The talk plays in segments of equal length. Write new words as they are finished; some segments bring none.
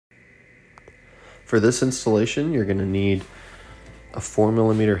For this installation, you're going to need a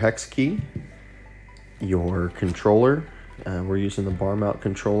 4mm hex key, your controller. We're using the bar mount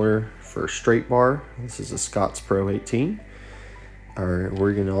controller for straight bar. This is a Scott's Pro 18. We're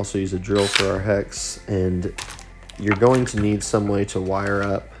going to also use a drill for our hex, and you're going to need some way to wire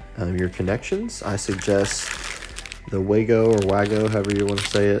up your connections. I suggest the Wago or Wago, however you want to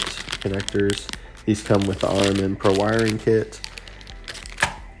say it, connectors. These come with the RMM Pro wiring kit.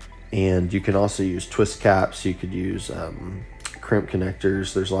 And you can also use twist caps. You could use crimp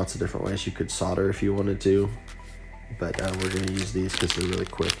connectors. There's lots of different ways you could solder if you wanted to. But we're going to use these because they're really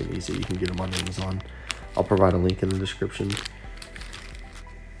quick and easy. You can get them on Amazon. I'll provide a link in the description.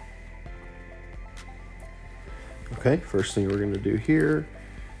 Okay, first thing we're going to do here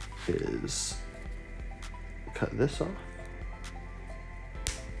is cut this off.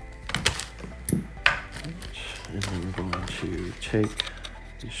 And then we're going to take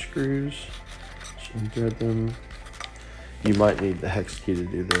these screws, thread them. You might need the hex key to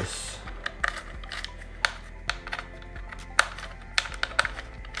do this.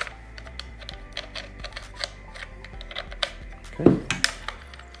 Okay.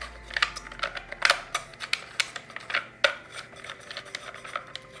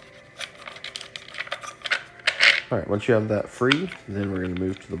 All right, once you have that free, then we're going to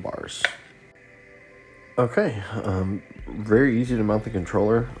move to the bars. Okay, very easy to mount the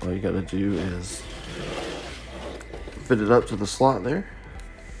controller. All you got to do is fit it up to the slot there,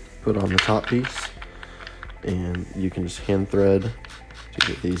 put on the top piece, and you can just hand thread to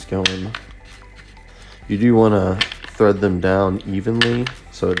get these going. You do want to thread them down evenly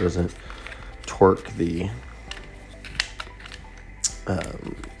so it doesn't torque the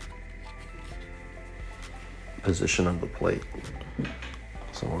position of the plate.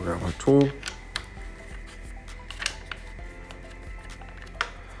 So we'll grab our tool.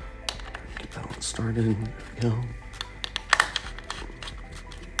 Get that one started. There we go.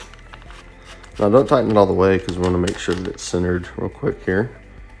 Now don't tighten it all the way because we want to make sure that it's centered real quick here.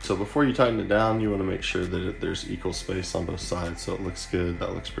 So before you tighten it down, you want to make sure that there's equal space on both sides so it looks good.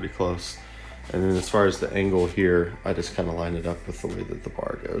 That looks pretty close. And then as far as the angle here, I just kind of line it up with the way that the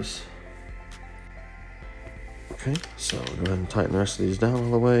bar goes. Okay, so go ahead and tighten the rest of these down all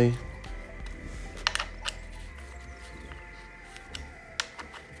the way.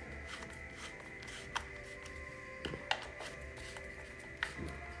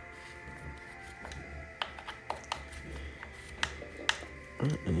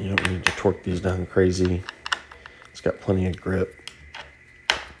 And you don't need to torque these down crazy. It's got plenty of grip.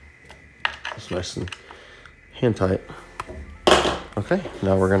 It's nice and hand tight. Okay,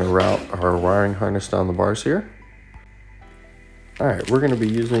 now we're going to route our wiring harness down the bars here. All right, we're going to be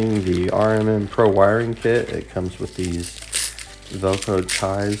using the RMM Pro wiring kit. It comes with these Velcro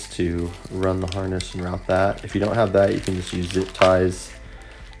ties to run the harness and route that. If you don't have that, you can just use zip ties.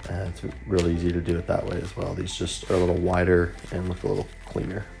 It's really easy to do it that way as well. These just are a little wider and look a little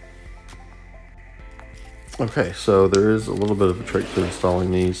cleaner. Okay, so there is a little bit of a trick to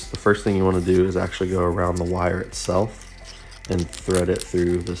installing these. The first thing you want to do is actually go around the wire itself and thread it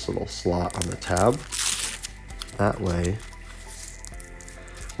through this little slot on the tab. That way,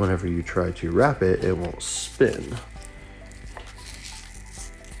 whenever you try to wrap it, it won't spin.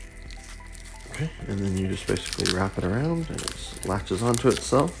 Okay, and then you just basically wrap it around and it latches onto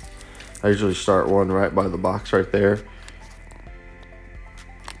itself. I usually start one right by the box right there.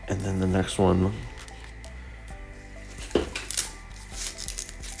 And then the next one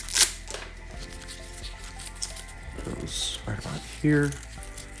goes right about here.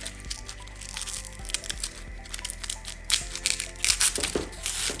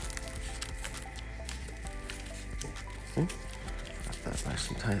 Okay, got that nice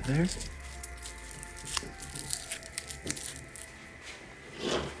and tight there.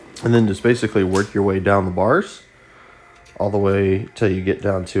 And then just basically work your way down the bars all the way till you get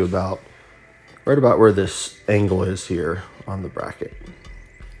down to right about where this angle is here on the bracket.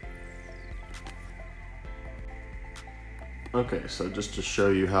 Okay, so just to show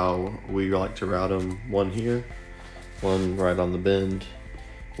you how we like to route them, one here, one right on the bend,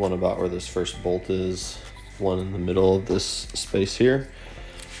 one about where this first bolt is, one in the middle of this space here,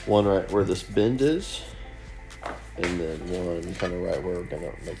 one right where this bend is, and then one kind of right where we're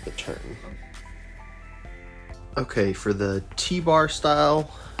gonna make the turn. Okay, for the T-bar style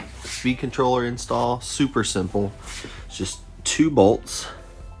speed controller install, super simple. It's just 2 bolts.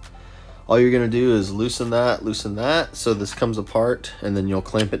 All you're gonna do is loosen that, so this comes apart, and then you'll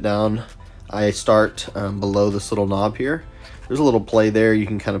clamp it down. I start below this little knob here. There's a little play there, you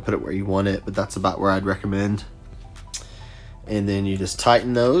can kind of put it where you want it, but that's about where I'd recommend. And then you just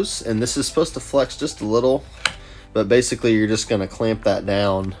tighten those, and this is supposed to flex just a little, but basically you're just gonna clamp that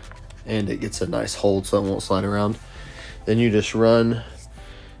down and it gets a nice hold so it won't slide around. Then you just run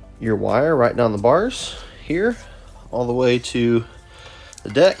your wire right down the bars here all the way to the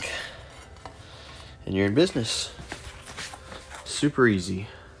deck, and you're in business. Super easy.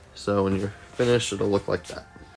 So when you're finished, it'll look like that.